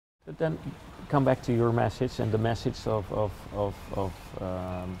But then come back to your message and the message of our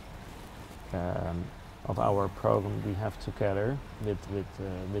program we have together with the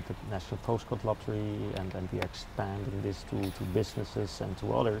National Postcode Lottery, and we are expanding this to businesses and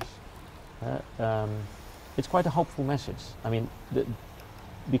to others. It's quite a hopeful message. I mean,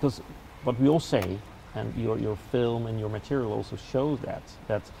 because what we all say, and your film and your material also shows that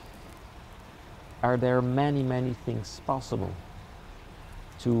are there many things possible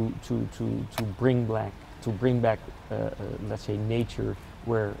to bring back let's say nature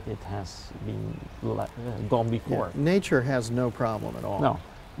where it has been gone before. Yeah, nature has no problem at all. No.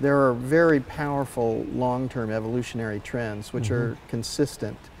 There are very powerful long-term evolutionary trends which are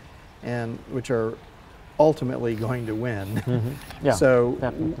consistent and which are ultimately going to win. Yeah, so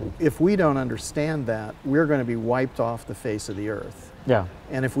definitely. if we don't understand that, we're going to be wiped off the face of the earth. Yeah.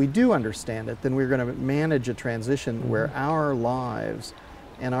 And if we do understand it, then we're going to manage a transition where our lives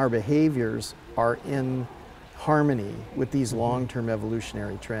and our behaviors are in harmony with these long-term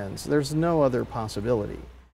evolutionary trends. There's no other possibility.